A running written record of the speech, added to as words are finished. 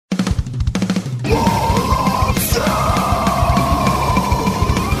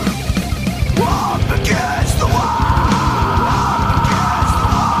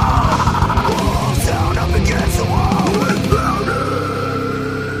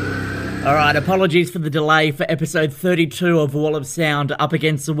Alright, apologies for the delay for episode 32 of Wall of Sound Up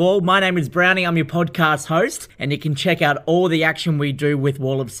Against the Wall. My name is Brownie, I'm your podcast host, and you can check out all the action we do with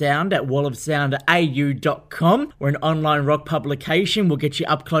Wall of Sound at wallofsoundau.com. We're an online rock publication. We'll get you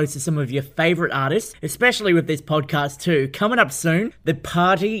up close to some of your favourite artists, especially with this podcast too. Coming up soon, the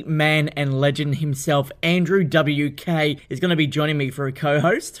party man and legend himself, Andrew WK, is going to be joining me for a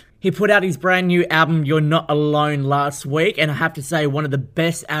co-host. He put out his brand new album, You're Not Alone, last week, and I have to say, one of the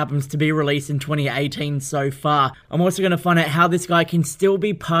best albums to be released in 2018 so far. I'm also going to find out how this guy can still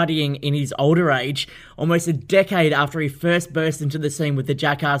be partying in his older age, almost a decade after he first burst into the scene with the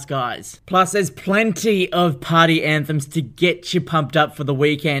Jackass guys. Plus, there's plenty of party anthems to get you pumped up for the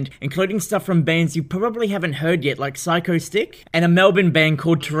weekend, including stuff from bands you probably haven't heard yet, like Psycho Stick, and a Melbourne band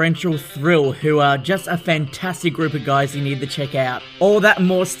called Torrential Thrill, who are just a fantastic group of guys you need to check out. All that and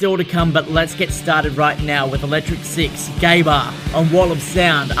more still to come, but let's get started right now with Electric Six, Gay Bar, on Wall of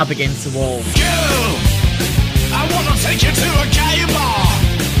Sound Up Against the Wall. Girl, I wanna take you to a gay bar.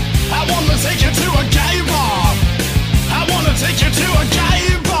 I wanna take you to a gay bar. I wanna take you to a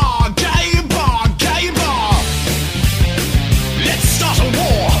gay bar, gay bar, gay bar. Let's start a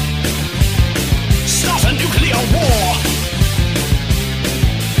war. Start a nuclear war.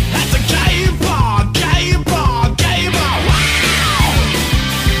 At the gay bar, gay bar, gay bar. Wow!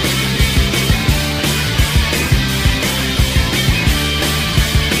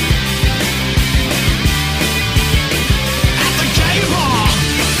 At the gay bar.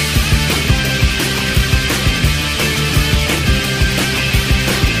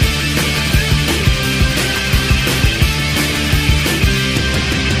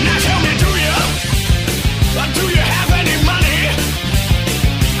 Now tell me, do you have any money?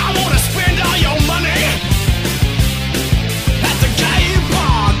 I wanna spend all your money at the gay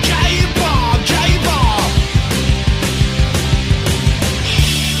bar, gay bar, gay bar.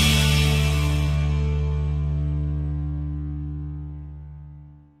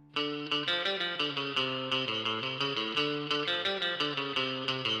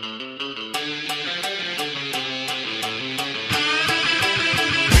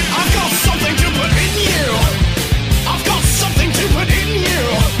 I've got something to put in you. I've got something to put in you.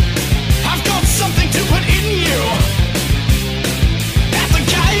 I've got something to put in you. At the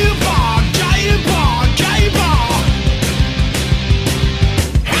gay bar, gay bar, gay bar.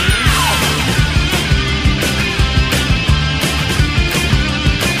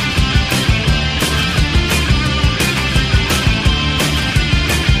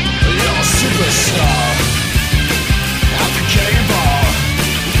 You're a superstar. At the gay bar.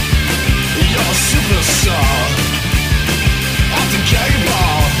 You're a superstar. At the gay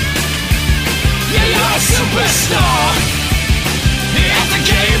bar. Yeah, you're a superstar. At the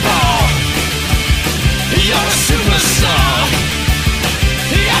gay bar. You're a superstar.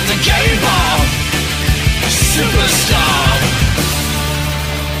 At the gay bar. Superstar.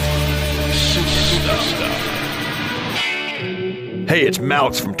 Superstar. Hey, it's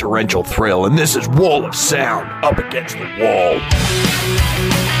Malix from Torrential Thrill, and this is Wall of Sound Up Against the Wall.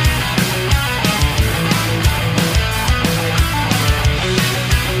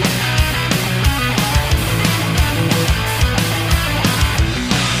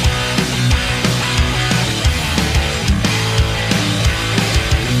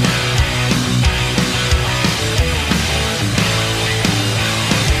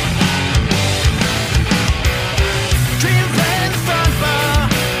 Dream Plan Front Bar.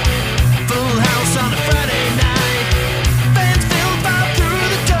 Full house on a Friday night. Fans filled by through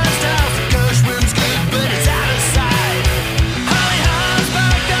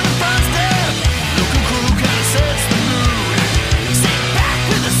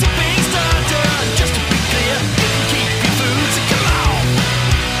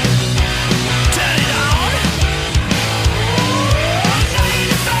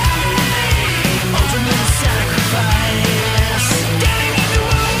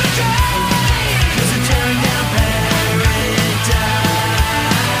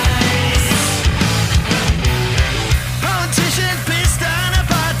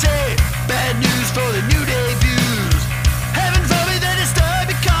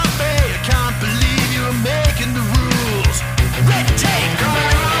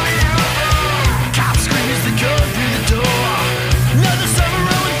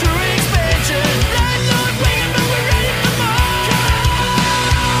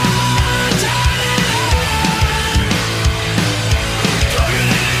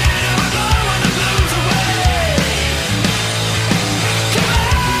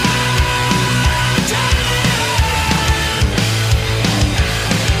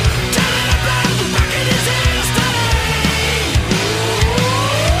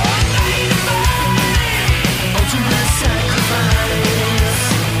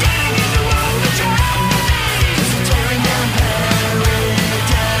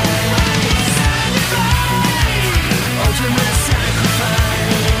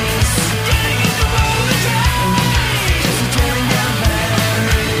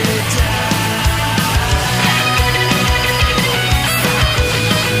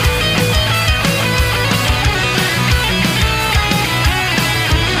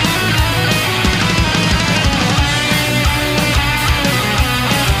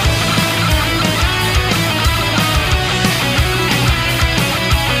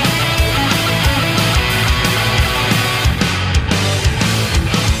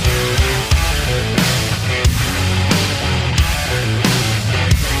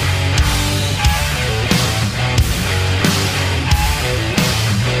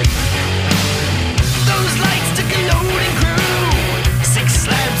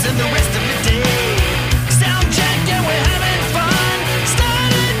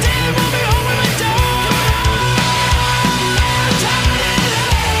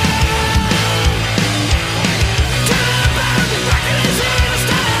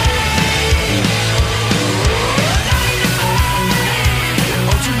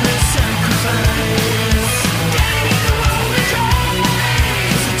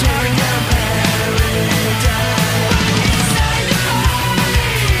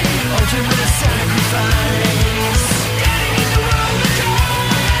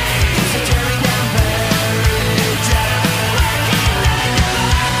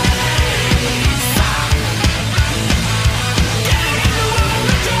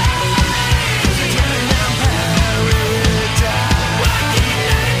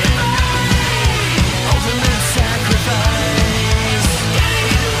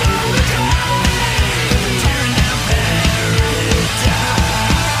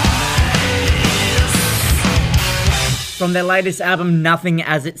From their latest album, Nothing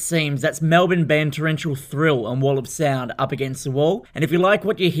As It Seems, that's Melbourne band Torrential Thrill and Wall of Sound, Up Against the Wall. And if you like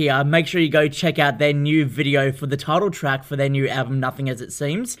what you hear, make sure you go check out their new video for the title track for their new album, Nothing As It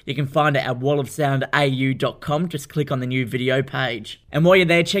Seems. You can find it at wallofsoundau.com. Just click on the new video page. And while you're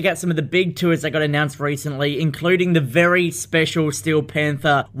there, check out some of the big tours that got announced recently, including the very special Steel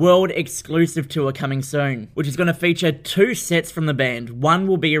Panther World Exclusive Tour coming soon, which is going to feature 2 sets from the band. One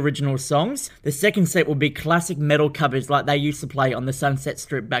will be original songs. The second set will be classic metal covers like they used to play on the Sunset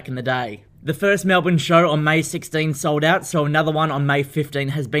Strip back in the day. The first Melbourne show on May 16 sold out, so another one on May 15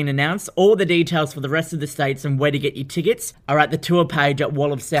 has been announced. All the details for the rest of the states and where to get your tickets are at the tour page at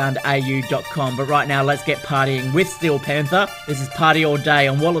wallofsoundau.com. But right now, let's get partying with Steel Panther. This is Party All Day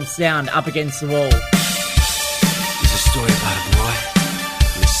on Wall of Sound, Up Against the Wall. There's a story about a boy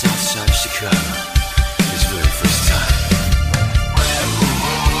in the south side of Chicago. His very first time.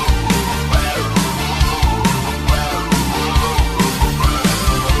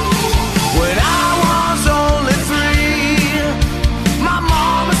 When I was only 3, my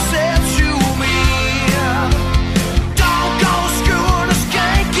mama said to me, don't go screwing a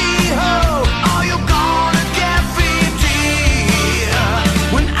skanky hoe, or you're gonna get 50.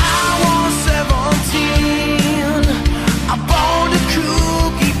 When I was 17, I bought a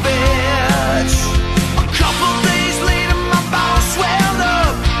cookie batch. A couple days later, my bowels swelled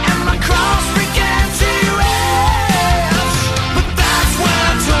up and my cross began to itch. But that's when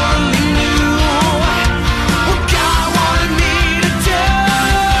I turned me new. What God wanted me to do.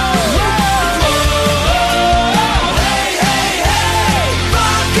 Hey, hey, hey,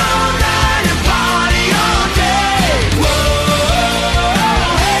 rock all night and party all day.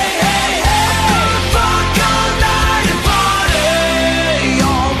 Hey, hey, hey, rock all night and party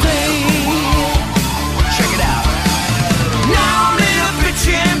all day. Check it out. Now I'm in a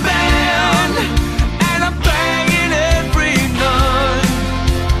bitchin' band and I'm banging every night.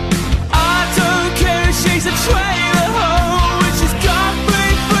 I don't care if she's a trailer hoe and she's got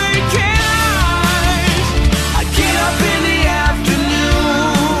big freaking eyes. I get up in the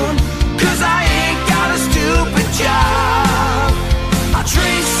afternoon 'cause I ain't got a stupid job. I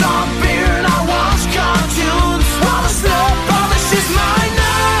drink some beer and I watch cartoons while the snow polishes my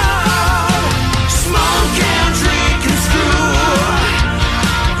knob. Smoke and drink and screw.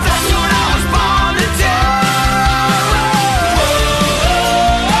 That's what I was born to do.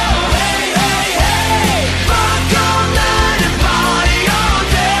 Hey, hey, hey, rock all night and party all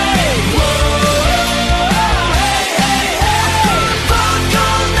day. Hey, hey, hey, rock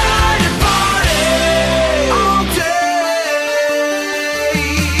all night and party all day.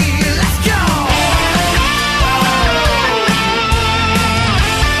 Let's go.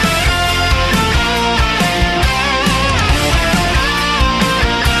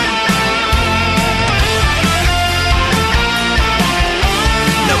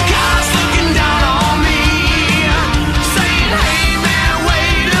 No guys looking down on me, saying, hey man,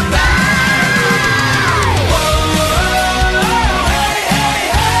 wait a minute. Hey, hey,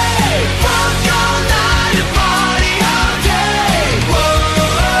 hey, rock all night and party all day. Hey,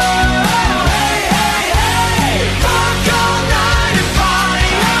 hey, hey, rock all night and party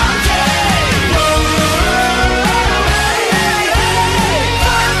all day. Hey, hey, hey,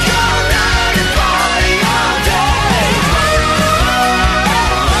 rock all night and party all day.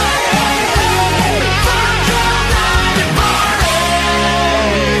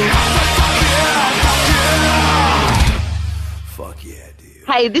 Fuck yeah, dude.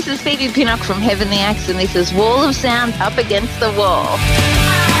 Hey, this is Phoebe Pinnock from Heavenly Axe, and this is Wall of Sound, Up Against the Wall.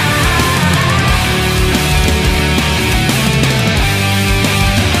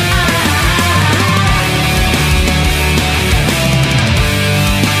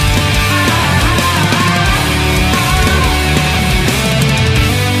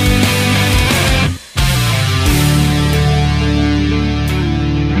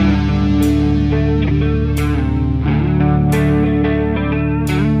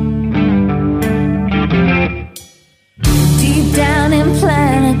 Deep down in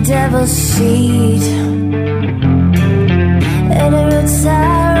planet Devil's Seed, and the roots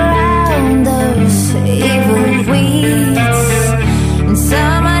are around those evil weeds. And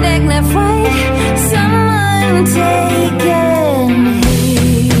some are dignified, some untaken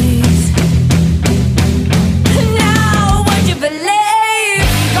heed. Now would you believe?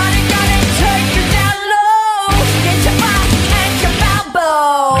 Gotta take you down low. Get your back and your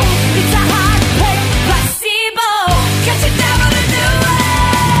elbow. It's a hard pick placebo. Get your devil to do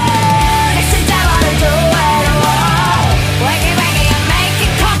it. It's the devil to do it. Whoa. Wakey, wakey, and make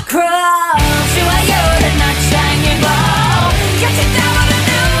it cockroach. See what you did not shine your glow. Get your devil to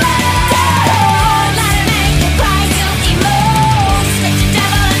do it.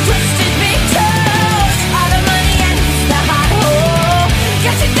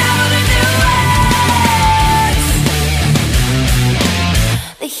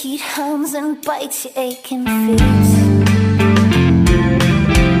 heat hums and bites your aching feet.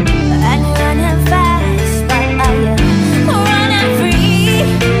 And you're running fast, but are you running free?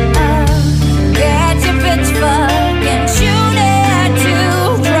 Get your pitchfork and shoot it to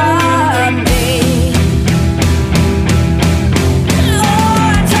drop me.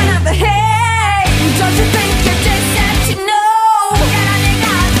 Lord, turn up the hate. Don't you think you're just set to know? Get on your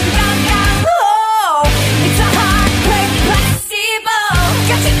guys and go, go. It's a heartbreak placebo.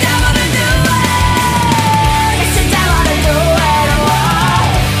 Get your devil to do it. It's your devil to do it. Whoa.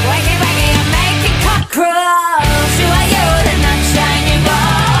 Wakey, wakey, and make it cockroach. Who are you to not shine your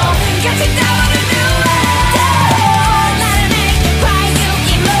ball? Get your devil to do it. Don't let it make you cry, you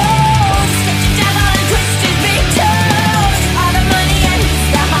emote. Get your devil and twist his big toes. All the money and he's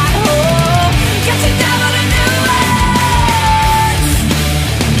the hot hole. Get your devil to do it.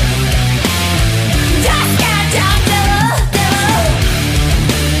 Just get down, devil, devil.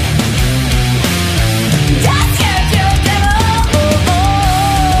 Just get down, devil. Oh,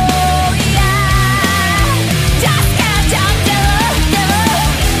 oh, yeah. Just get down, devil, devil.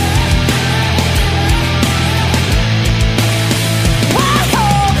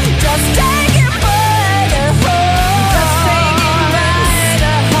 Whoa, just take it by the heart. Just take it by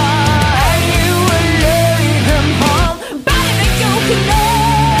the heart. And you will lay him home better than you can know.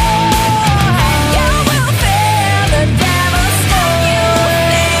 And you will feel the devil's stone. You will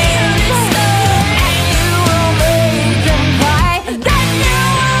feel his stone. And you will make him cry. Then you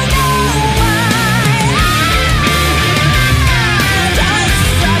will know why. Just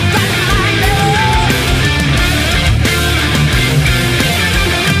stop and find out.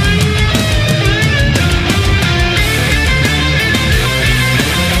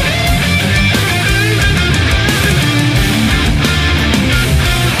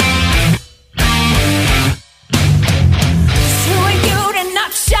 So when you to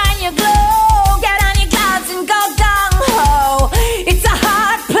not shine your glow, get on your clouds and go gung ho. It's a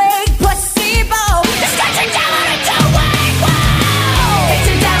heart plague placebo. Just got your devil to do it. Whoa. It's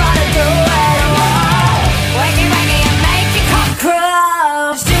your devil to do it. Whoa. Wakey, wakey, and make your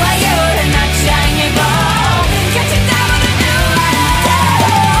cockroach. Do I you to not shine your glow? Get your devil to do it.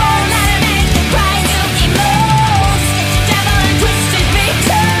 Don't let it make you cry, you emote. Get your devil and twist his big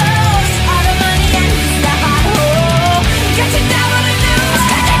toes. All the money and he's the hot hole. Get your devil to do it.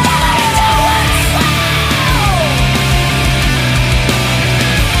 Get your devil to do it. Whoa.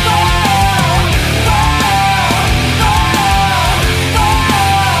 Whoa. Whoa. Whoa. Whoa.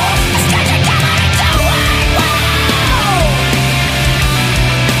 Get your devil to do it. Whoa.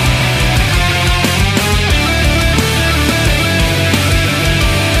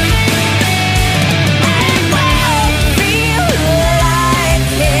 Feel like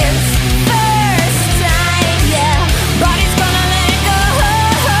his first time, yeah. Body's gonna let go,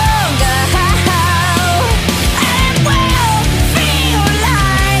 and it will feel like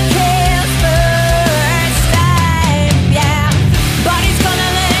his first time, yeah. Body's gonna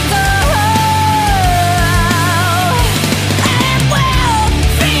let go, and it will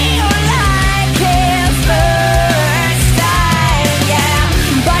feel like his first time, yeah.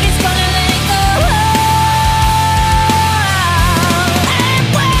 Body's gonna let go, and it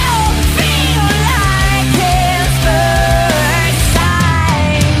will feel like his first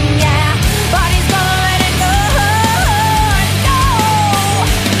time, yeah. Body's gonna let it go,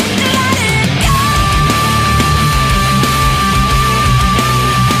 let it go.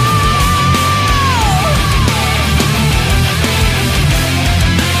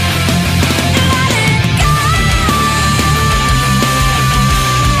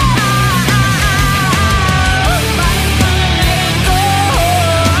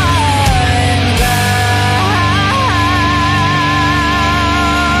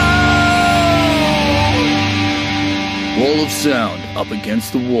 Wall of Sound up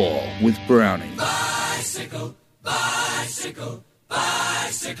against the wall with Brownie.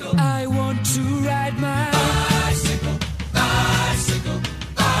 I want to ride my bicycle, bicycle,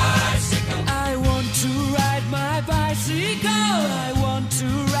 bicycle. I want to ride my bicycle. I want to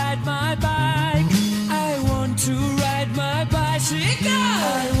ride my bike. I want to ride my bicycle.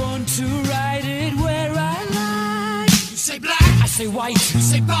 I want to ride it where I like. You say black, I say white. you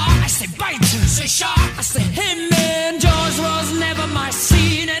say bar, I say bite. you say shark. I say him and Jaws was never my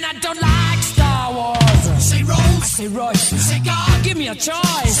scene, and I don't like Star Wars. You say I Rose, say Royce. you say God. Give me a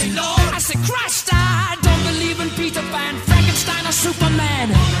choice. Say Lord. I say Christ. I don't believe in Peter Pan, Frankenstein, or Superman.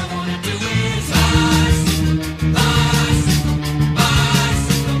 All I wanna do is bicycle, bicycle,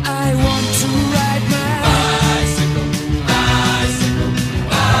 bicycle. I want to ride my Bicycle, bicycle,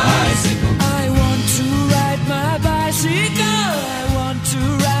 bicycle. I want to ride my bicycle. I want to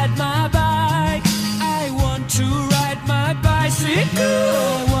ride bicycle.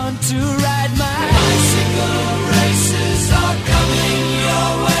 I want to ride my bicycle. Races are coming your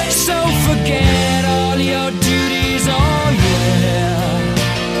way. So forget all your duties, oh yeah.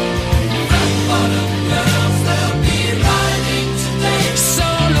 Rock bottom girls, they'll be riding today. So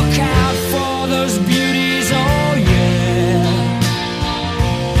look out for those beauties, oh yeah.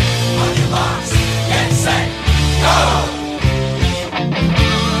 On your marks, get set, go!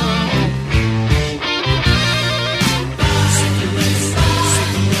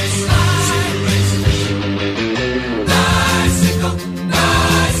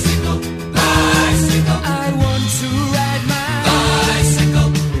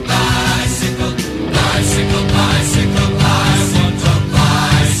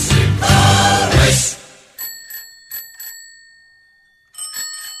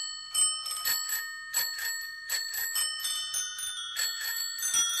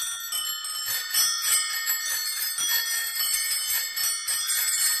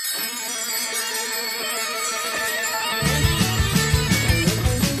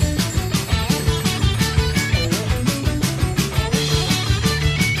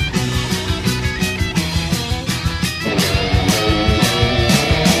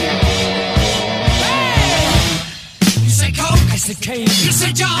 You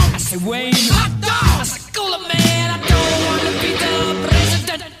say John, I say Wayne, hot dog, I say Cooler Man. I don't want to be the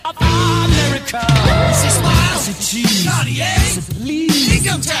president of America. I say Smile, I say Cheese, Cartier, I say Please,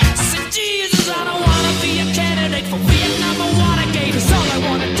 Income Tax, I say Jesus. I don't want to be a candidate for Vietnam or Watergate. 'Cause all I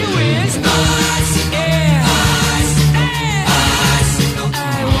want to do is bicycle, yeah, bicycle, bicycle.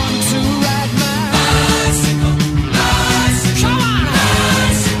 I want to ride my bicycle, bicycle. Come on,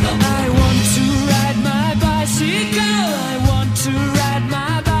 bicycle. I want to ride my bicycle. To ride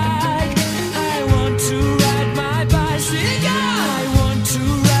my bike, I want to ride my bicycle. I want to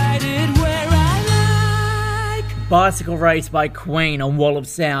ride it where I like. Bicycle Race by Queen on Wall of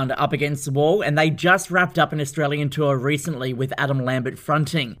Sound up against the wall, and they just wrapped up an Australian tour recently with Adam Lambert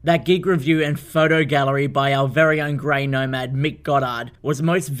fronting. That gig review and photo gallery by our very own grey nomad Mick Goddard was the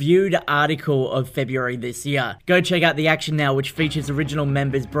most viewed article of February this year. Go check out the action now, which features original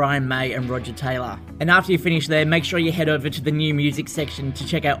members Brian May and Roger Taylor. And after you finish there, make sure you head over to the new music section to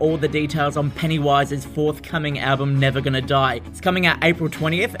check out all the details on Pennywise's forthcoming album Never Gonna Die. It's coming out April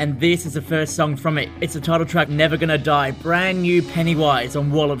 20th, and this is the first song from it. It's the title track Never Gonna Die, brand new Pennywise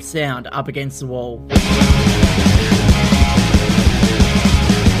on Wall of Sound up against the wall.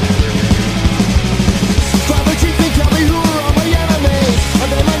 Father, keep me, tell me who are all my enemies. Are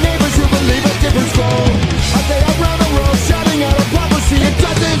they my neighbors who believe a different scroll? Are they around the world shouting out a prophecy? It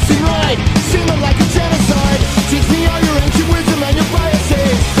doesn't seem right, seeming like a genocide. Teach me all your ancient wisdom and your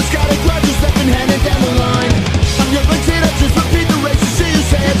biases. The Scottish grudges that been handed down the line. I'm your potato, just repeat the racist shit you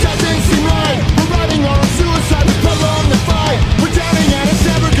say. It doesn't seem right. We're riding on suicide, we prolong the fight. We're drowning and it's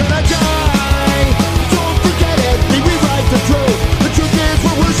never gonna die. Don't forget it, we rewrite the truth. The truth is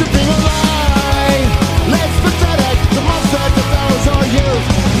we're worshipping a lie. Less pathetic, the monster that devours our youth.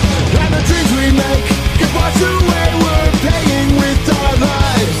 And the dreams we make can wash away, we're paying with our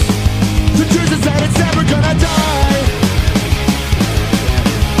lives. The truth is that it's never gonna die.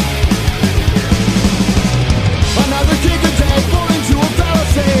 Another kid could take fall into a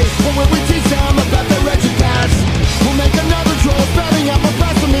fallacy. But when we teach them about their wretched past, we'll make another troll spelling out my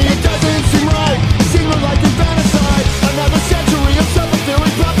blasphemy. It doesn't seem right, seeming like infanticide. Another century of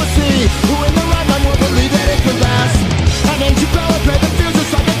self-fulfilling prophecy. Who in the right mind will believe that it could last? An ancient ballad that feels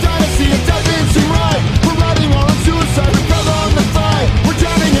just like a dynasty. It doesn't seem right. We're riding on suicide, we prolong the fight. We're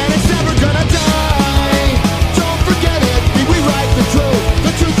drowning and it's never gonna die. Don't forget it, we rewrite the truth.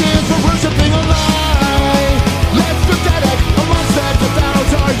 The truth is we're worshipping a lie. Less pathetic, a monster that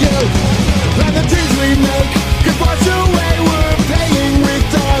devours our youth. And the dreams we make can wash away, we're paying with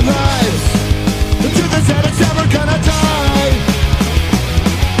our lives. The truth is that it's never gonna die.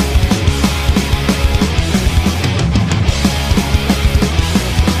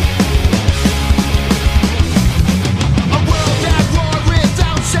 A world at war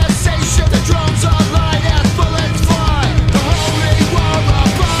without cessation. The drums are light as bullets fly. The holy war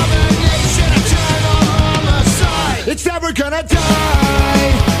abomination, eternal homicide. It's never gonna die.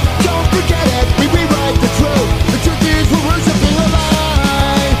 Don't forget it, we rewrite the truth. The truth is we're worshipping a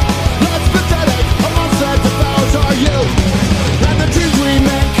lie. Less pathetic, a monster that devours our youth. And the dreams we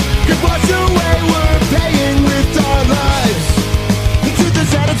make can wash away, we're paying with our lives. The truth is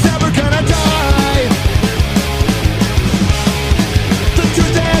that it's never gonna die. The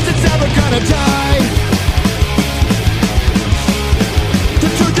truth is it's never gonna die. The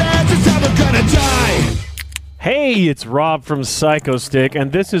truth is it's never gonna die. Hey, it's Rob from Psycho Stick,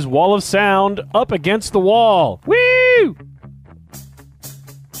 and this is Wall of Sound up against the wall. Woo!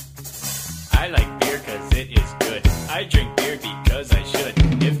 I drink beer because I should.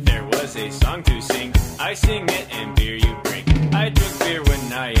 If there was a song to sing, I sing it and beer you bring. I drink beer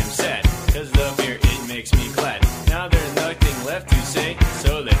when I am sad, cause the beer it makes me glad. Now there's nothing left to say,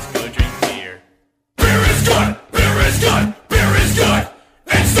 so let's go drink beer. Beer is good, beer is good, beer is good.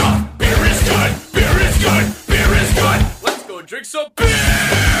 And stop, beer is good, beer is good, beer is good. Let's go drink some beer!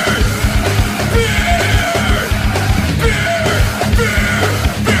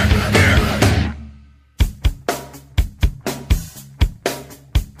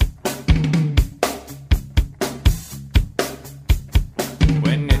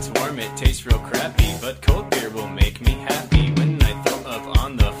 When it's warm it tastes real crappy, but cold beer will make me happy. When I throw up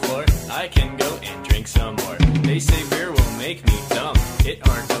on the floor, I can go and drink some more. They say beer will make me dumb, it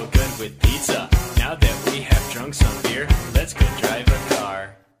aren't no good with pizza. Now that we have drunk some beer, let's go drive a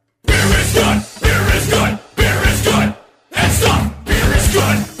car. Beer is good, beer is good, beer is good. And stop, beer is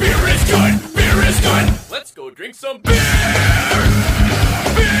good, beer is good, beer is good. Let's go drink some beer!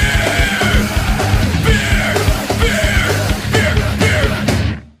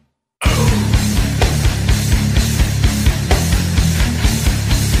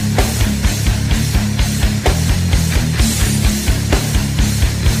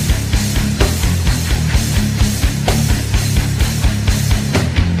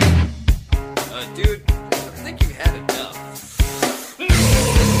 Dude, I think you had enough.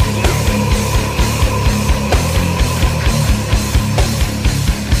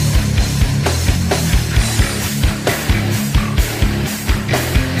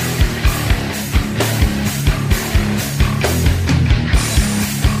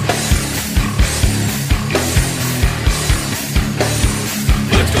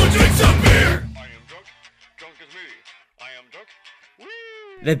 Let's go drink some beer!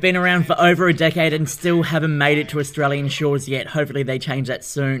 They've been around for over a decade and still haven't made it to Australian shores yet. Hopefully they change that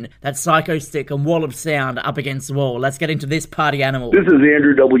soon. That's Psycho Stick and Wall of Sound, Up Against the Wall. Let's get into this party animal. This is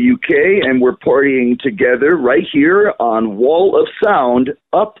Andrew WK, and we're partying together right here on Wall of Sound,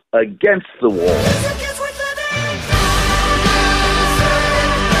 Up Against the Wall.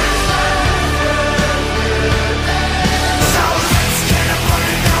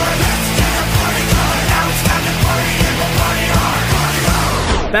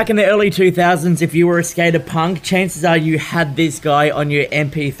 Back in the early 2000s, if you were a skater punk, chances are you had this guy on your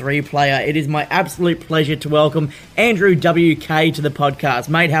MP3 player. It is my absolute pleasure to welcome Andrew WK to the podcast.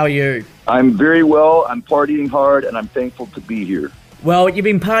 Mate, how are you? I'm very well, I'm partying hard, and I'm thankful to be here. Well, you've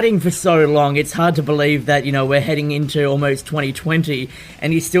been partying for so long, it's hard to believe that, we're heading into almost 2020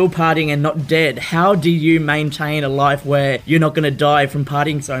 and you're still partying and not dead. How do you maintain a life where you're not going to die from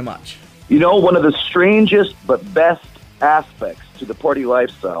partying so much? One of the strangest but best aspects to the party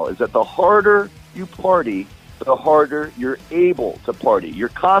lifestyle is that the harder you party, the harder you're able to party. You're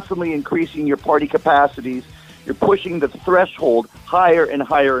constantly increasing your party capacities. You're pushing the threshold higher and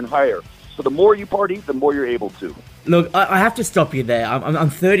higher and higher. So the more you party, the more you're able to. Look, I have to stop you there. I'm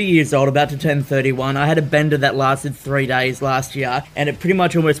 30 years old, about to turn 31. I had a bender that lasted 3 days last year, and it pretty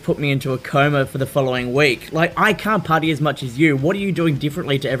much almost put me into a coma for the following week. I can't party as much as you. What are you doing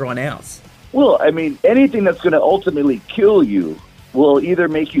differently to everyone else? Well, anything that's going to ultimately kill you will either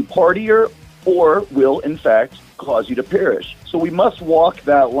make you partier or will, in fact, cause you to perish. So we must walk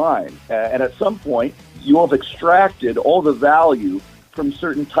that line. And at some point, you'll have extracted all the value from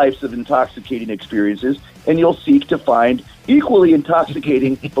certain types of intoxicating experiences, and you'll seek to find equally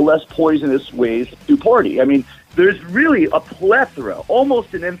intoxicating but less poisonous ways to party. There's really a plethora,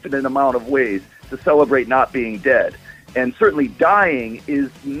 almost an infinite amount of ways to celebrate not being dead. And certainly dying is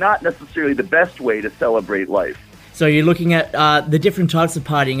not necessarily the best way to celebrate life. So you're looking at the different types of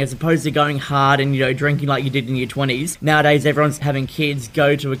partying as opposed to going hard and, drinking like you did in your 20s. Nowadays, everyone's having kids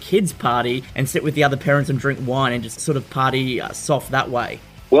go to a kid's party and sit with the other parents and drink wine and just sort of party soft that way.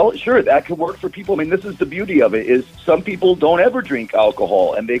 Well, sure, that could work for people. This is the beauty of it, is some people don't ever drink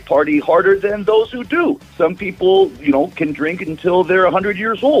alcohol, and they party harder than those who do. Some people, can drink until they're 100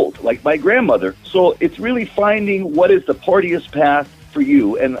 years old, like my grandmother. So it's really finding what is the partiest path for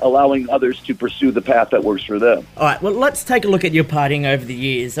you and allowing others to pursue the path that works for them. All right, well, let's take a look at your partying over the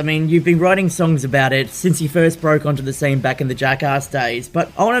years. You've been writing songs about it since you first broke onto the scene back in the Jackass days,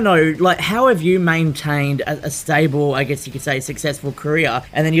 but I want to know, how have you maintained a stable, I guess you could say, successful career?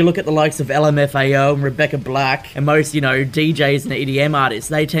 And then you look at the likes of LMFAO and Rebecca Black and most, DJs and EDM artists,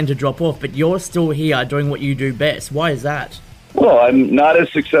 they tend to drop off, but you're still here doing what you do best. Why is that? Well, I'm not as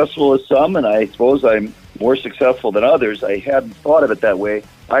successful as some, and I suppose I'm more successful than others. I hadn't thought of it that way.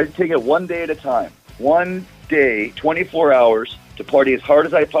 I take it one day at a time. One day, 24 hours, to party as hard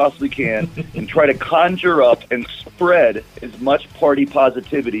as I possibly can and try to conjure up and spread as much party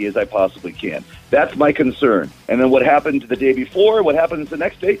positivity as I possibly can. That's my concern. And then what happened the day before, what happens the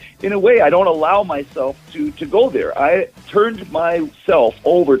next day, in a way, I don't allow myself to go there. I turned myself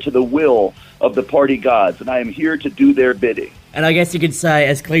over to the will of the party gods, and I am here to do their bidding. And I guess you could say,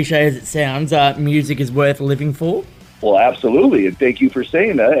 as cliche as it sounds, music is worth living for? Well, absolutely, and thank you for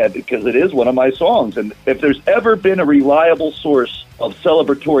saying that, because it is one of my songs. And if there's ever been a reliable source of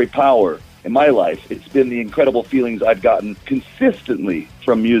celebratory power in my life, it's been the incredible feelings I've gotten consistently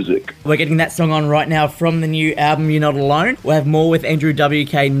from music. We're getting that song on right now from the new album, You're Not Alone. We'll have more with Andrew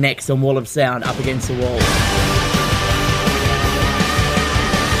WK next on Wall of Sound, Up Against the Wall.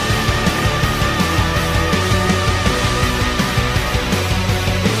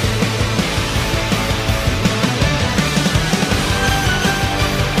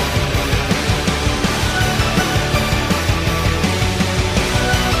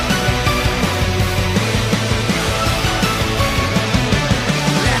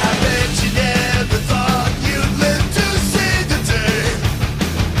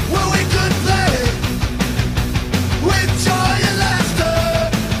 Well, we could play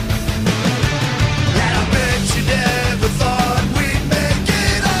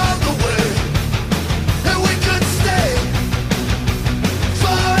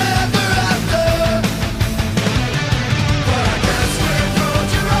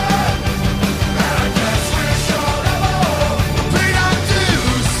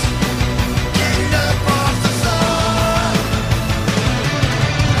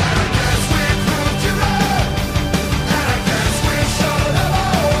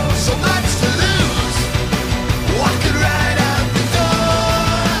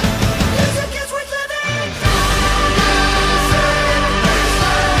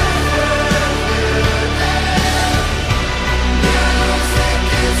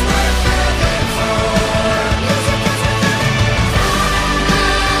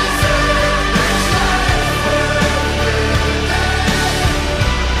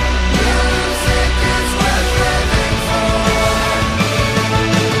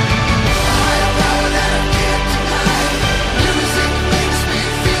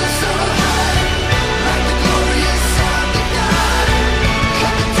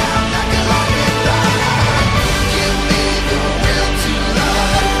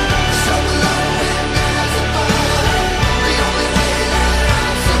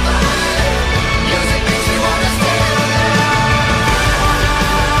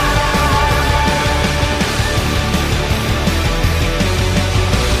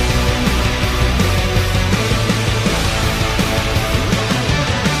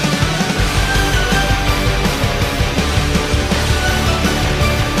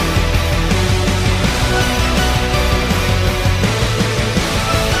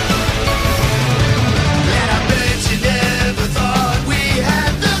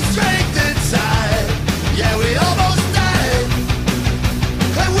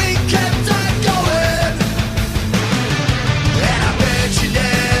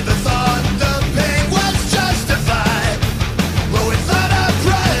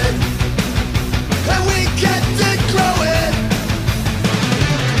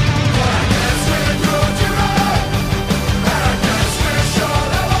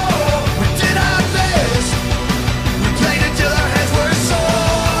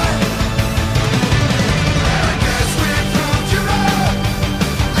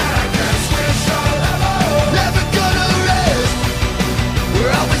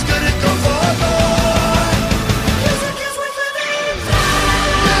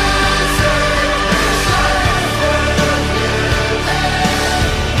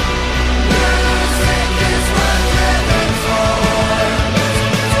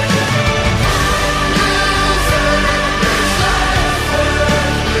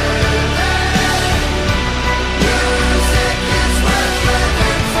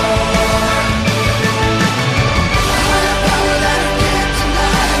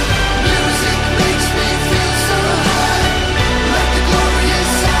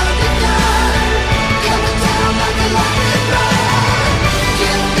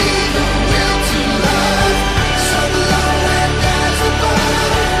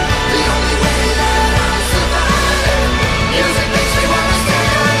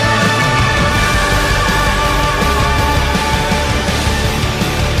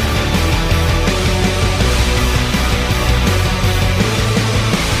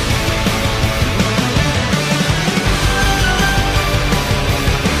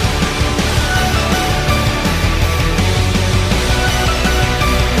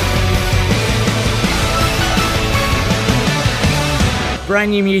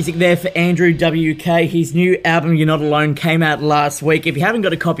Brand new music there for Andrew WK. His new album, You're Not Alone, came out last week. If you haven't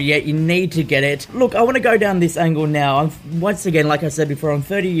got a copy yet, you need to get it. Look, I want to go down this angle now. Once again, like I said before, I'm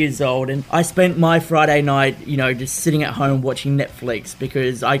 30 years old, and I spent my Friday night, just sitting at home watching Netflix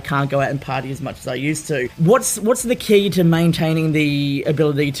because I can't go out and party as much as I used to. What's the key to maintaining the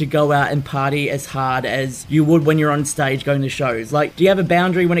ability to go out and party as hard as you would when you're on stage going to shows? Like, do you have a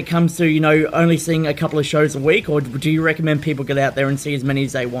boundary when it comes to, only seeing a couple of shows a week, or do you recommend people get out there and see as many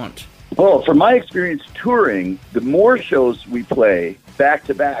as they want? Well, from my experience touring, the more shows we play back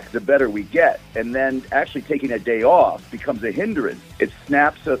to back, the better we get. And then actually taking a day off becomes a hindrance. It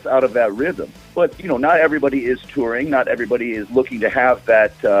snaps us out of that rhythm. But, not everybody is touring. Not everybody is looking to have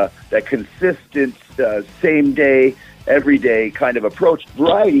that consistent same day, everyday kind of approach.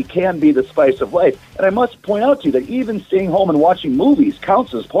 Variety can be the spice of life. And I must point out to you that even staying home and watching movies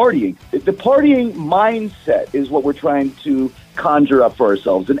counts as partying. The partying mindset is what we're trying to conjure up for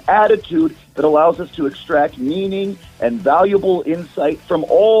ourselves, an attitude that allows us to extract meaning and valuable insight from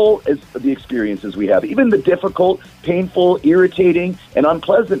all the experiences we have, even the difficult, painful, irritating, and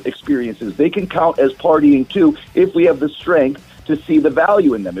unpleasant experiences. They can count as partying too if we have the strength to see the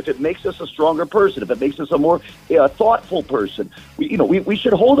value in them. If it makes us a stronger person, if it makes us a more thoughtful person, we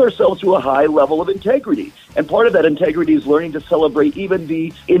should hold ourselves to a high level of integrity. And part of that integrity is learning to celebrate even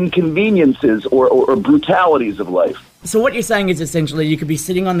the inconveniences or brutalities of life. So what you're saying is essentially you could be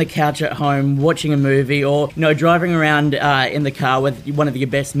sitting on the couch at home watching a movie, or driving around in the car with one of your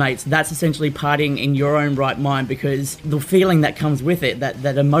best mates. That's essentially partying in your own right mind, because the feeling that comes with it,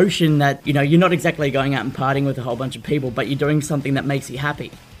 that emotion that you're not exactly going out and partying with a whole bunch of people, but you're doing something that makes you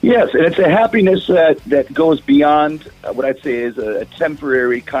happy. Yes, and it's a happiness that goes beyond what I'd say is a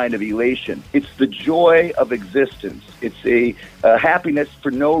temporary kind of elation. It's the joy of existence. It's a happiness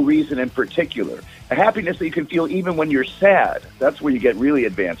for no reason in particular. A happiness that you can feel even when you're sad. That's where you get really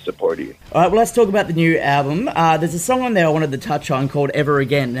advanced at partying. All right, well, let's talk about the new album. There's a song on there I wanted to touch on called Ever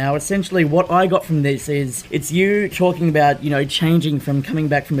Again. Now, essentially, what I got from this is it's you talking about, changing from coming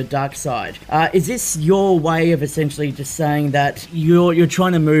back from a dark side. Is this your way of essentially just saying that you're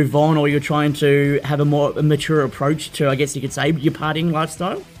trying to move on, or you're trying to have a more mature approach to, I guess you could say, your partying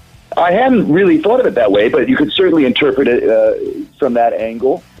lifestyle? I hadn't really thought of it that way, but you could certainly interpret it from that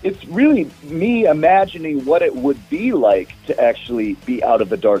angle. It's really me imagining what it would be like to actually be out of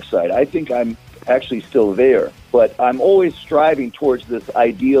the dark side. I think I'm actually still there, but I'm always striving towards this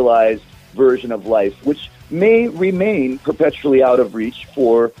idealized version of life, which may remain perpetually out of reach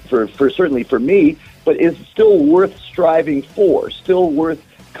for certainly for me, but is still worth striving for, still worth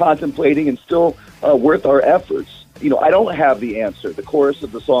contemplating, and still worth our efforts. I don't have the answer. The chorus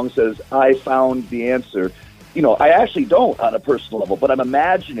of the song says, I found the answer. I actually don't on a personal level, but I'm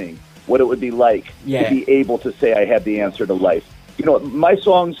imagining what it would be like to be able to say I had the answer to life. My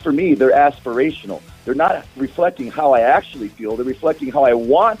songs, for me, they're aspirational. They're not reflecting how I actually feel. They're reflecting how I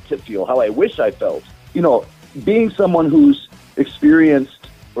want to feel, how I wish I felt. Being someone who's experienced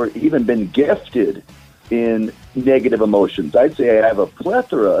or even been gifted in negative emotions. I'd say I have a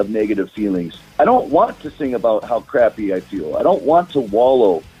plethora of negative feelings. I don't want to sing about how crappy I feel. I don't want to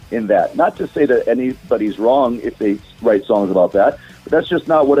wallow in that. Not to say that anybody's wrong if they write songs about that, but that's just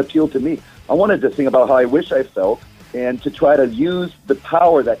not what appealed to me. I wanted to sing about how I wish I felt, and to try to use the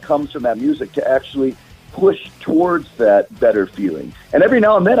power that comes from that music to actually push towards that better feeling. And every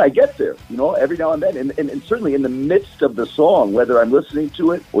now and then I get there, every now and then. And certainly in the midst of the song, whether I'm listening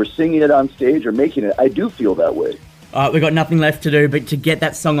to it or singing it on stage or making it, I do feel that way. We've got nothing left to do but to get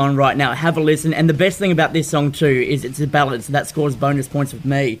that song on right now. Have a listen. And the best thing about this song too is it's a ballad, so that scores bonus points with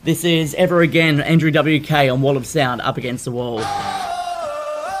me. This is Ever Again, Andrew WK on Wall of Sound, Up Against the Wall.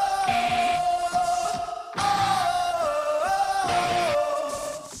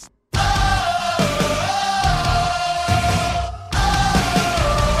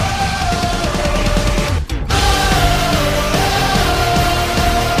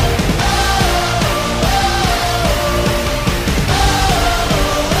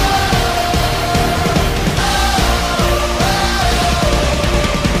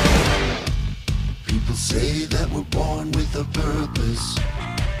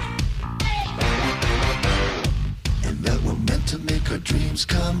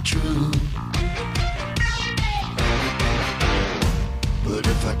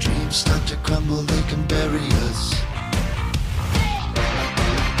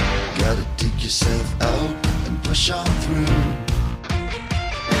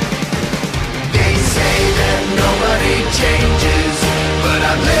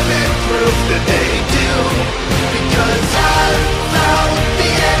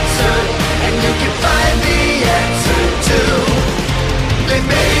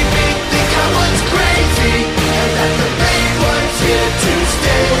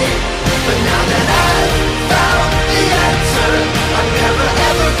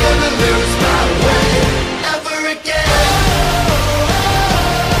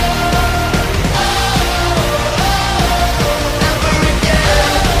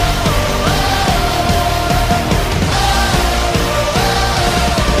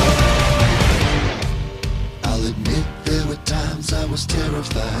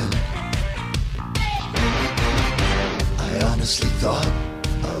 smile. I honestly thought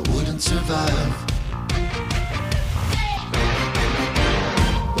I wouldn't survive,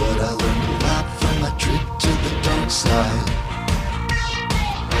 but I learned a lot from my trip to the dark side.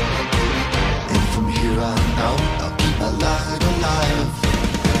 And from here on out, I'll keep my light alive.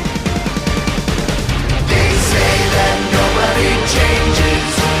 They say that nobody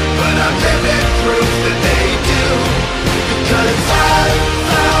changes, but I'm living proof that they do. Because I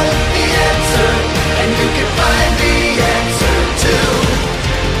found the answer, and you can find the answer too.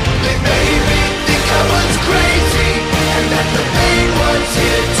 They made me think I was crazy, and that the pain was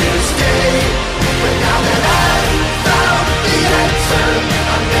here to stay. But now that I've found the answer,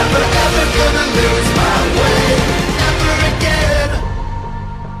 I'm never ever gonna lose my way. Never again.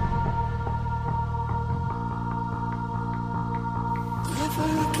 Never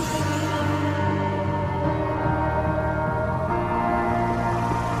again.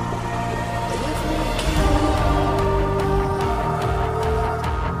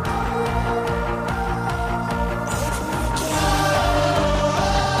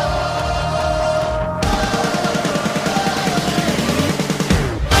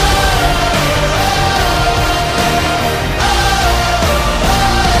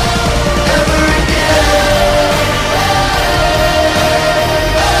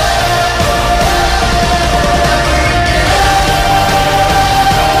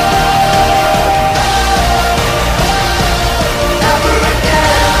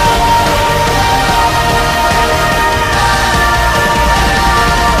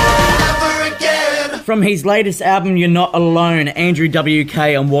 From his latest album, You're Not Alone, Andrew WK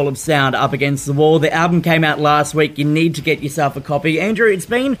on Wall of Sound, Up Against the Wall. The album came out last week. You need to get yourself a copy. Andrew, it's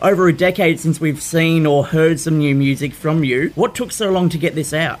been over a decade since we've seen or heard some new music from you. What took so long to get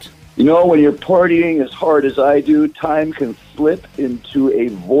this out? You know, when you're partying as hard as I do, time can slip into a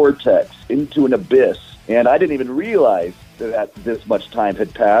vortex, into an abyss. And I didn't even realize that this much time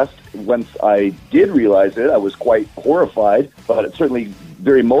had passed. Once I did realize it, I was quite horrified, but certainly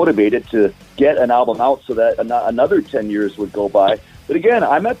very motivated to get an album out so that another 10 years would go by. But again,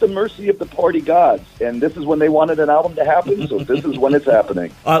 I'm at the mercy of the party gods, and this is when they wanted an album to happen, so this is when it's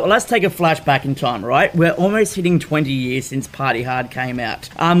happening. All right, well, let's take a flashback in time, right? We're almost hitting 20 years since Party Hard came out.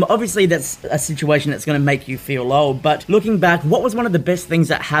 Obviously, that's a situation that's going to make you feel old, but looking back, what was one of the best things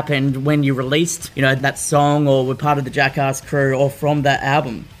that happened when you released, that song or were part of the Jackass crew or from that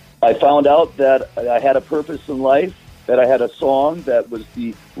album? I found out that I had a purpose in life, that I had a song that was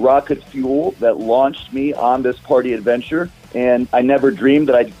the rocket fuel that launched me on this party adventure. And I never dreamed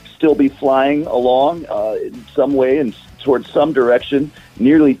that I'd still be flying along in some way and towards some direction.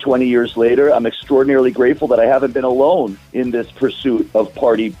 Nearly 20 years later, I'm extraordinarily grateful that I haven't been alone in this pursuit of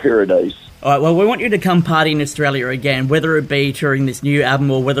party paradise. All right, well, we want you to come party in Australia again, whether it be touring this new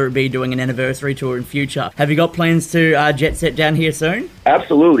album or whether it be doing an anniversary tour in future. Have you got plans to jet set down here soon?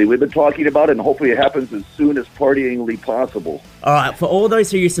 Absolutely. We've been talking about it, and hopefully it happens as soon as partyingly possible. All right, for all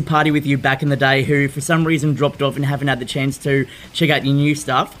those who used to party with you back in the day who for some reason dropped off and haven't had the chance to check out your new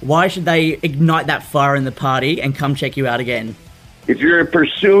stuff, why should they ignite that fire in the party and come check you out again? If you're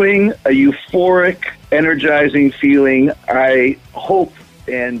pursuing a euphoric, energizing feeling, I hope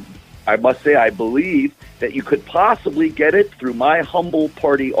and I must say I believe that you could possibly get it through my humble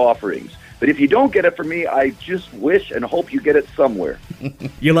party offerings. But if you don't get it from me, I just wish and hope you get it somewhere.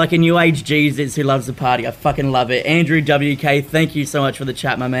 You're like a new age Jesus who loves the party. I fucking love it. Andrew WK, thank you so much for the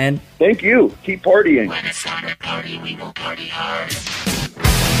chat, my man. Thank you. Keep partying. When it's time to party, we will party hard.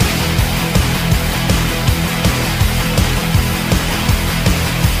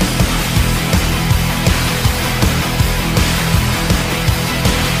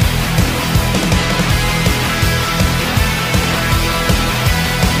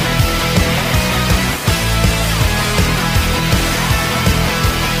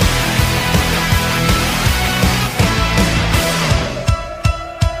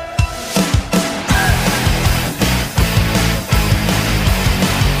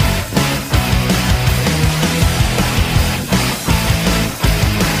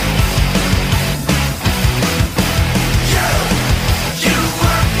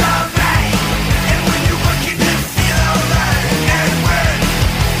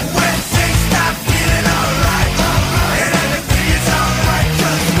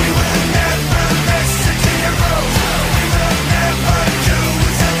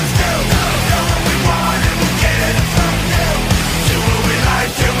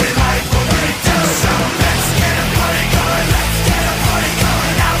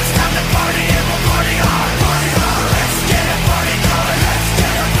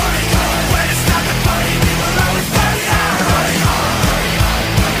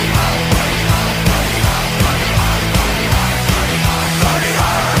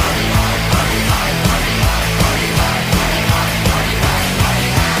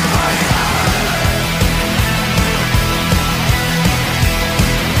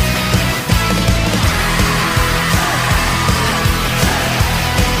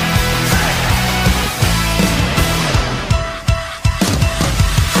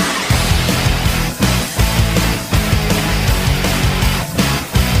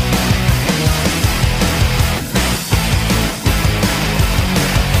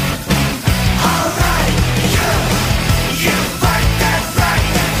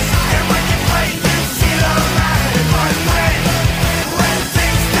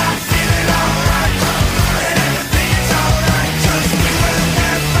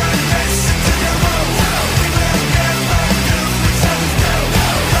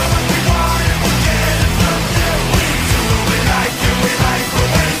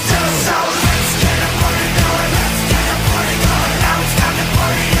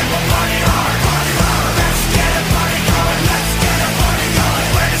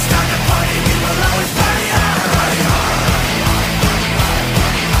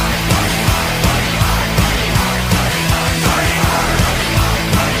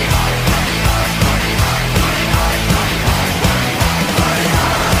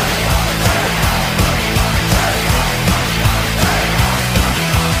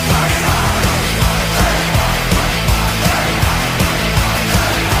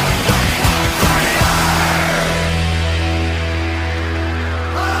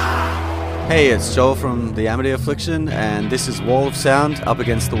 Hey, it's Joel from the Amity Affliction, and this is Wall of Sound, Up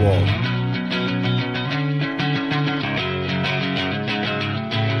Against the Wall.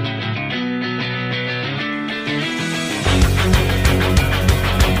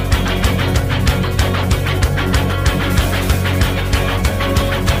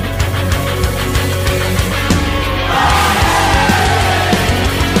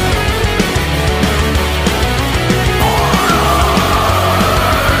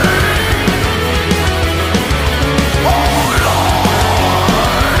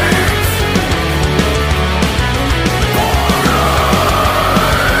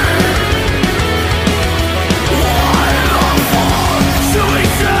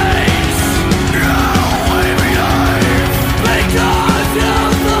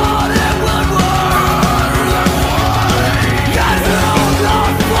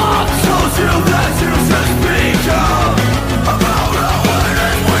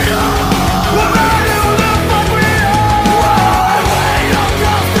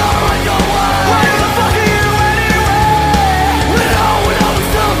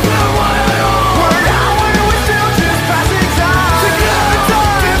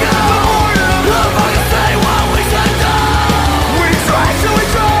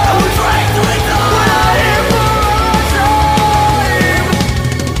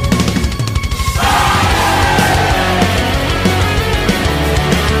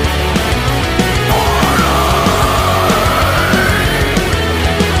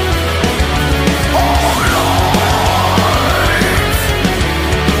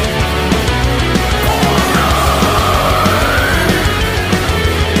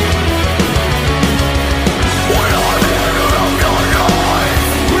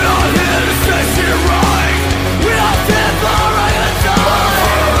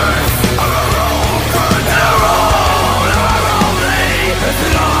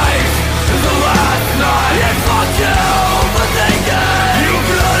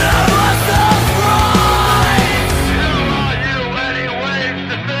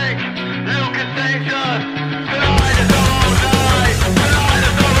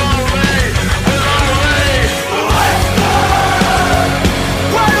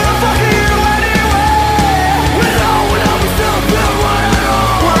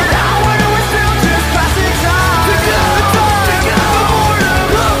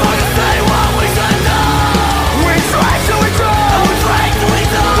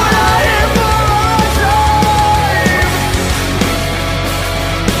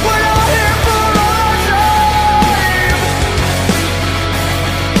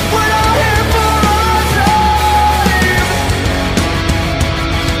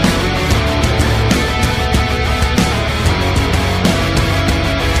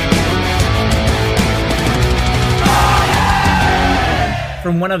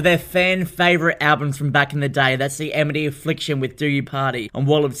 From one of their fan favourite albums from back in the day, that's the Amity Affliction with Do You Party on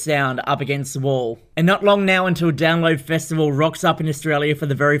Wall of Sound, Up Against the Wall. And not long now until Download Festival rocks up in Australia for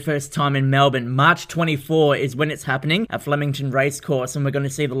the very first time in Melbourne. March 24 is when it's happening at Flemington Racecourse, and we're going to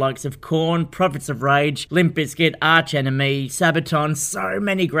see the likes of Korn, Prophets of Rage, Limp Bizkit, Arch Enemy, Sabaton, so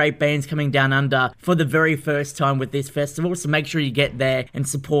many great bands coming down under for the very first time with this festival, so make sure you get there and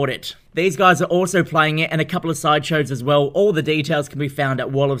support it. These guys are also playing it and a couple of side shows as well. All the details can be found at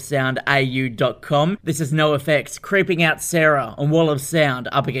wallofsoundau.com. This is NoFX, Creeping Out Sarah on Wall of Sound,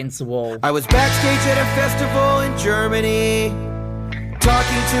 Up Against the Wall. I was backstage at a festival in Germany,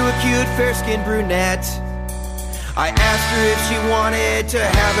 talking to a cute fair-skinned brunette. I asked her if she wanted to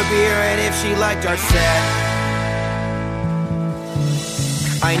have a beer and if she liked our set.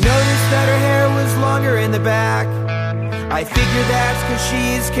 I noticed that her hair was longer in the back. I figure that's cause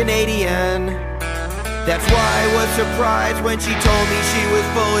she's Canadian. That's why I was surprised when she told me she was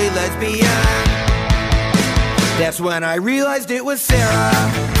fully lesbian. That's when I realized it was Sarah,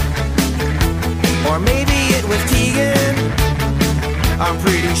 or maybe it was Tegan. I'm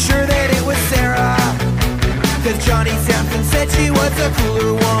pretty sure that it was Sarah, cause Johnny Sampson said she was a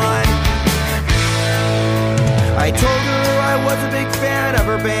cooler one. I told her I was a big fan of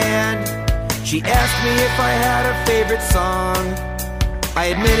her band. She asked me if I had a favorite song.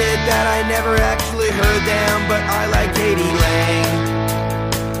 I admitted that I never actually heard them, but I like Katie Lang.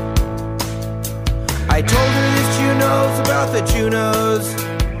 I told her this June knows about the Junos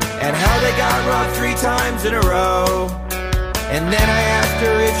and how they got robbed 3 times in a row. And then I asked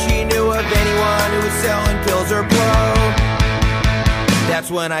her if she knew of anyone who was selling pills or blow.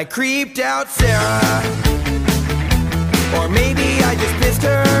 That's when I creeped out Sarah, or maybe I just pissed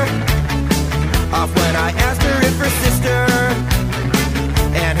her off when I asked her if her sister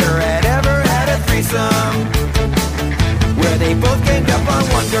and her had ever had a threesome where they both ganged up on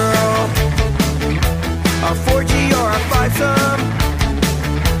one girl.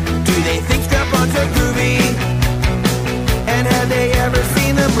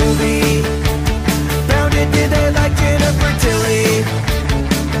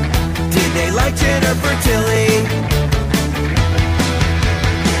 her fertility.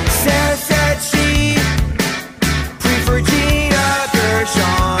 Sarah said she preferred Gina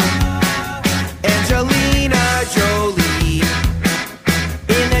Gershon, Angelina Jolie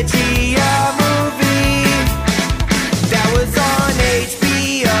in a Gia movie that was on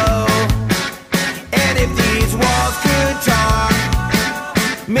HBO. And if these walls could talk,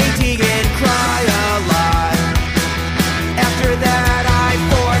 made Tegan cry a lot. After that I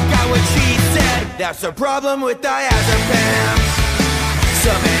forgot what she said. That's a problem with diazepam.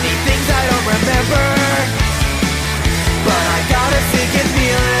 So many things I don't remember, but I got a sinking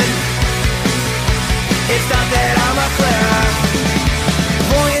feeling. It's not that I'm a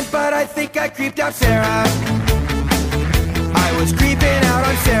clairvoyant, but I think I creeped out Sarah. I was creeping out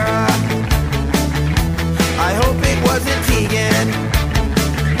on Sarah. I hope it wasn't Tegan,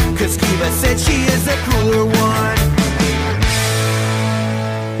 'cause Kiva said she is the cooler one.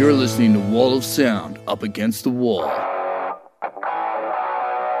 You're listening to Wall of Sound, Up Against the Wall.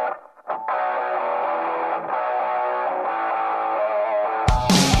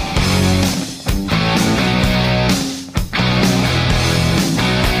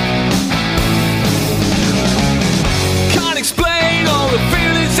 Can't explain all the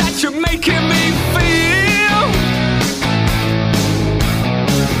feelings that you're making me feel.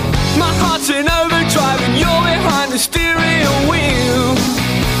 My heart's in overdrive and you're behind the steering wheel.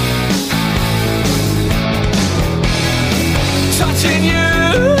 Touching you,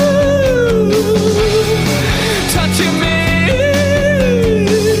 touching me,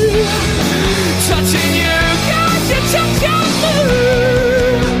 touching you, got you touching me.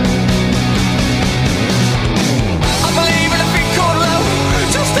 I believe in a thing called love,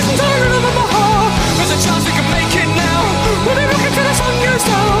 just listen to the rhythm of my heart. There's a chance we can make it now, when we look into the sun goes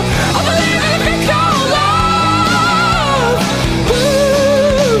down. I believe in a thing called love.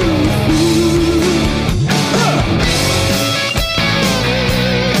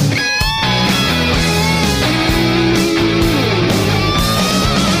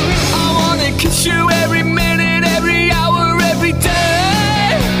 I wanna kiss you every minute, every hour, every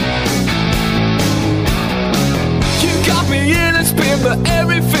day. You got me in a spin, but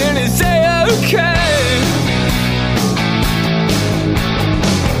everything is A-okay.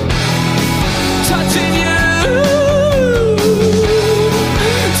 Touching you,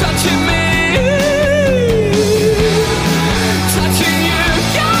 touching me, touching you,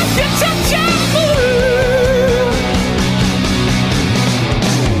 got you touching me.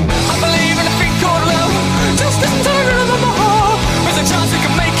 I believe in a thing called love, just listen to the rhythm of my heart. There's a chance we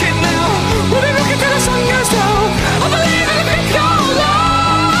can make it now, when we look into the sun goes down. I believe in a thing called love.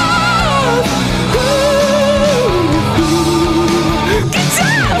 Ooh, get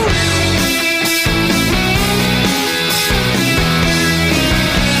down.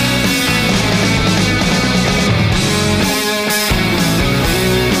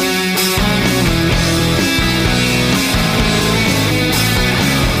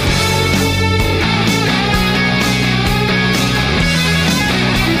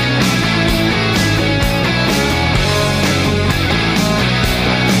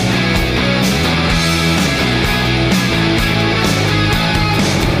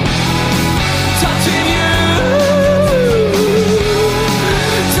 Touching you,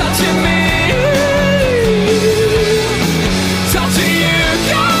 touching me, touching you,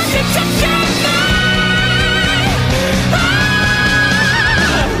 got you touching me.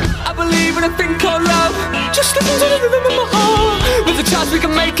 I believe in a thing called love, just listen to the rhythm of my heart. There's a chance we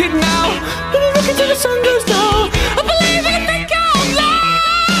can make it now, when we look into the sun goes down. I believe in a thing called love.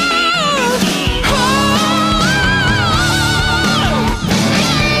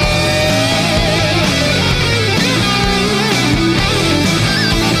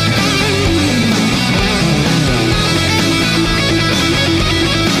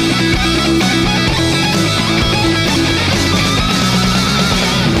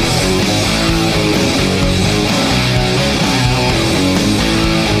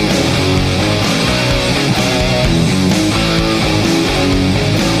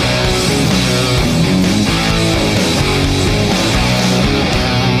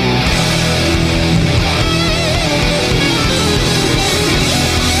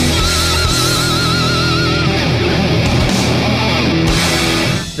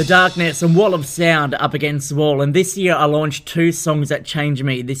 The Darkness and Wall of Sound up against the wall. And this year I launched 2 songs that changed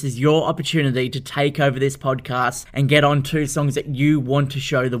me. This is your opportunity to take over this podcast and get on 2 songs that you want to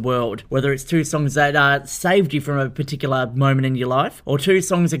show the world. Whether it's 2 songs that saved you from a particular moment in your life, or 2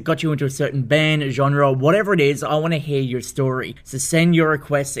 songs that got you into a certain band, genre, whatever it is, I want to hear your story. So send your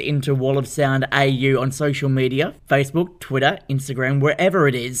requests into Wall of Sound AU on social media, Facebook, Twitter, Instagram, wherever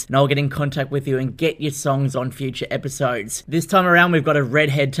it is, and I'll get in contact with you and get your songs on future episodes. This time around, we've got a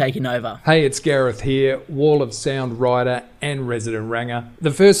redhead taking over. Hey, it's Gareth here, Wall of Sound writer and resident ranger.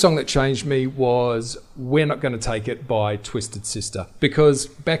 The first song that changed me was We're Not Gonna Take It by Twisted Sister. Because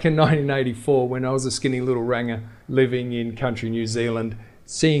back in 1984, when I was a skinny little ranger living in country New Zealand,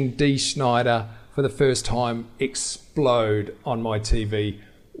 seeing Dee Snider for the first time explode on my TV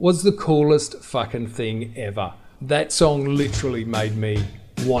was the coolest fucking thing ever. That song literally made me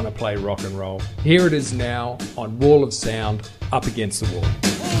want to play rock and roll. Here it is now on Wall of Sound, Up Against the Wall.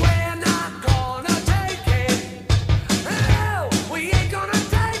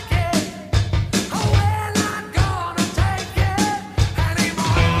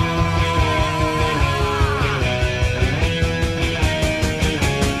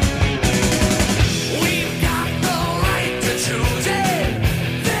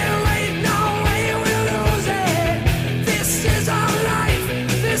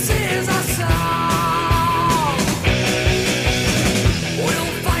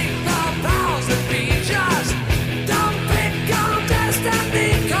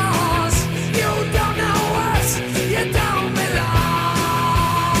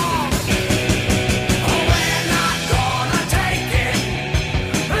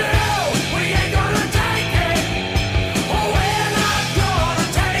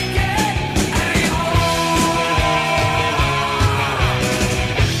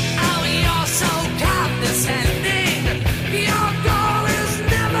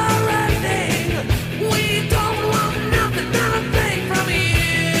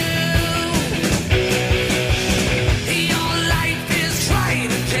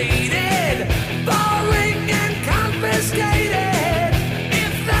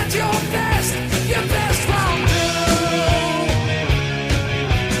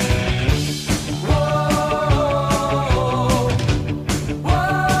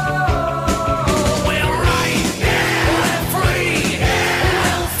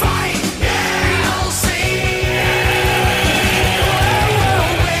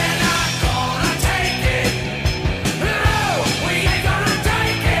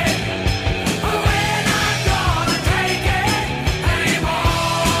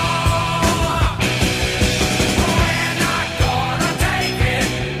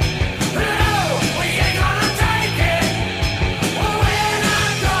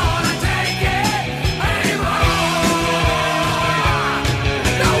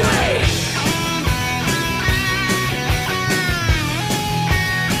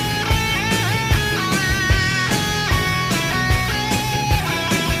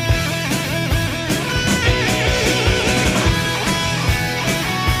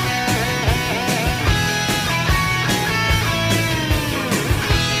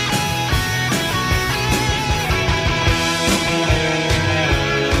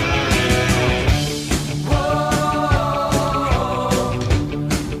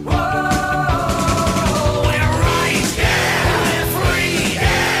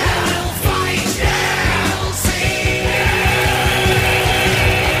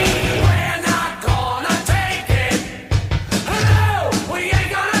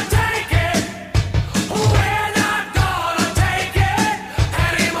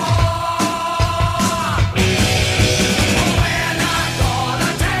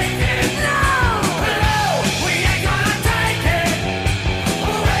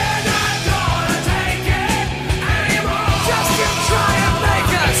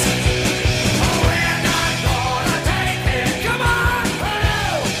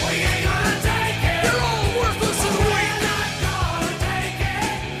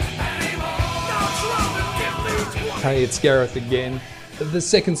 Hey, it's Gareth again. The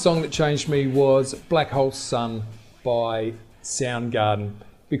second song that changed me was Black Hole Sun by Soundgarden,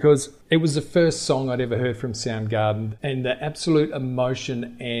 because it was the first song I'd ever heard from Soundgarden, and the absolute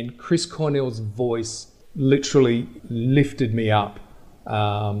emotion and Chris Cornell's voice literally lifted me up.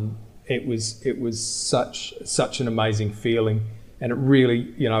 It was such an amazing feeling, and it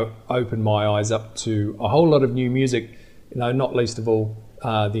really, opened my eyes up to a whole lot of new music, not least of all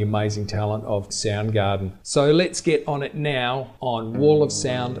the amazing talent of Soundgarden. So let's get on it now on Wall of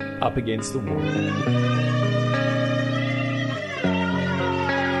Sound, Up Against the Wall.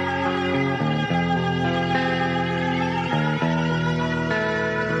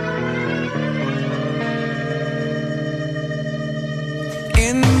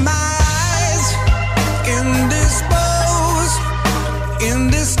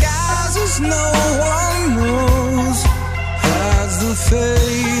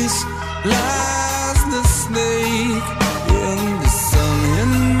 face lies the snake in the sun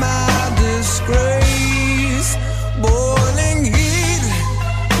in my disgrace. Boiling heat,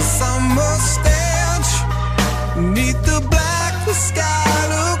 the summer stench, neath the black the sky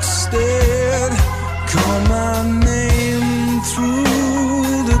looks dead. Call my name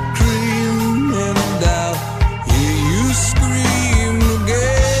through the cream and I'll hear you scream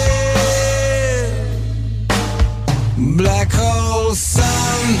again. Black hole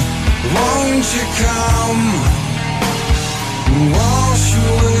sun, won't you come? Wash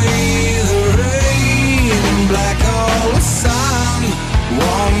away the rain. Black hole sun,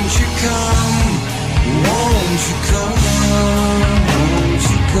 won't you come? Won't you come? Won't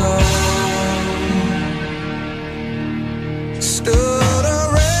you come?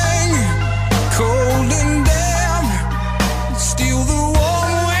 Stuttering, cold and damp, steal the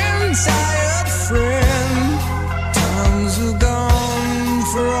warm wind, tired friend. Times are gone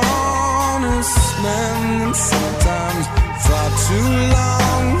for honest men, and sometimes far too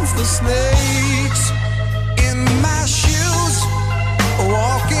long for snakes. In my shoes,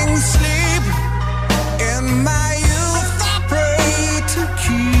 walking sleep. In my youth, I pray to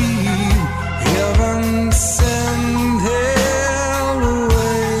keep heaven send hell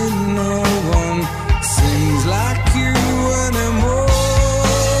away. No one sings like you anymore.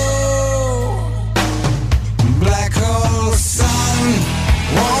 Black hole sun,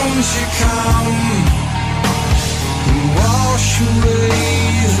 won't you come? Wash away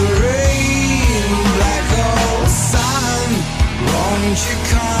the rain. Black hole sun, won't you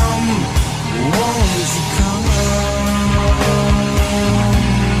come? Won't you come?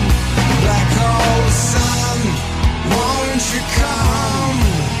 Black hole sun, won't you come?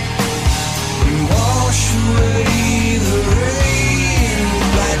 Wash away the rain.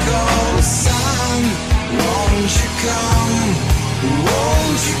 Black hole sun, won't you come?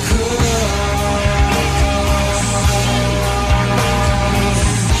 Won't you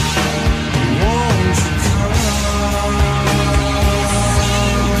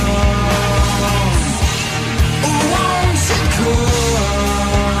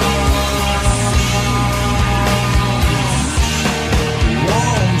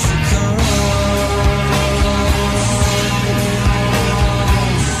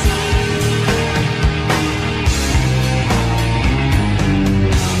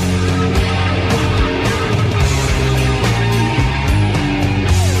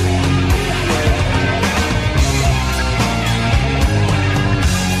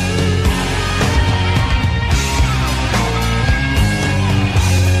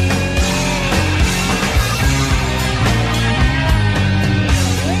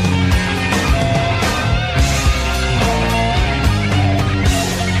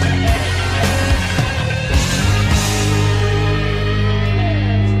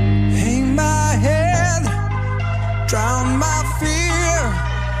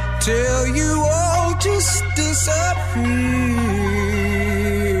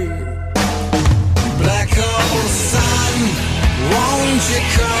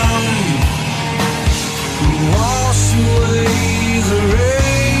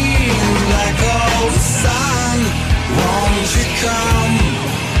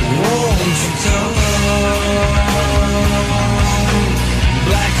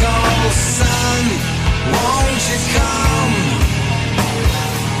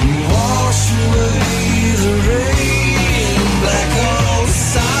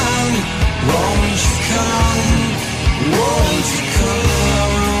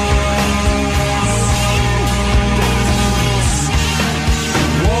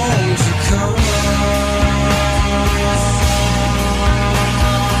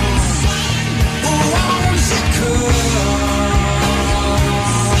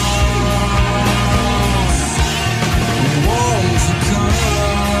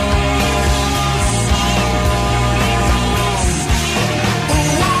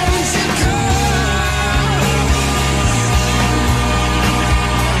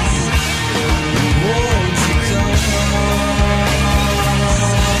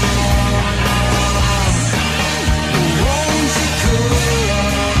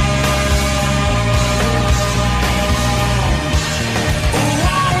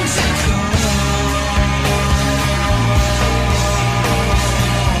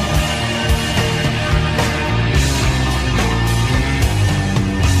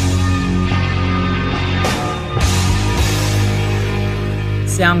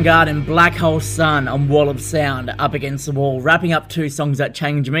Soundgarden, Black Hole Sun on Wall of Sound, Up Against the Wall, wrapping up 2 songs that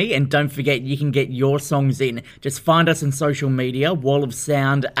changed me. And don't forget, you can get your songs in. Just find us on social media. Wall of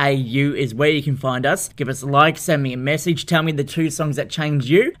Sound AU is where you can find us. Give us a like, send me a message, tell me the 2 songs that changed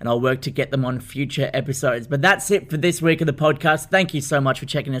you, and I'll work to get them on future episodes. But that's it for this week of the podcast. Thank you so much for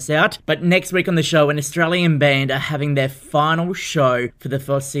checking us out. But next week on the show, an Australian band are having their final show for the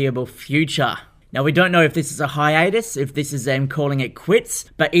foreseeable future. Now, we don't know if this is a hiatus, if this is them calling it quits,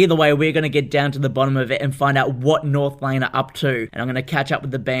 but either way, we're going to get down to the bottom of it and find out what North Lane are up to. And I'm going to catch up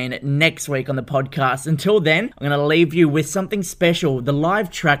with the band next week on the podcast. Until then, I'm going to leave you with something special, the live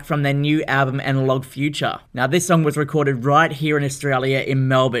track from their new album, Analog Future. Now, this song was recorded right here in Australia in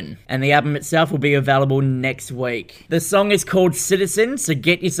Melbourne, and the album itself will be available next week. The song is called Citizen, so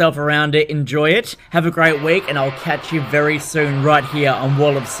get yourself around it, enjoy it, have a great week, and I'll catch you very soon right here on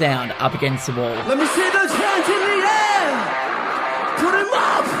Wall of Sound, Up Against the Wall. Let me see those hands in the air. Put 'em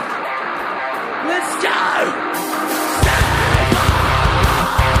up. Let's go.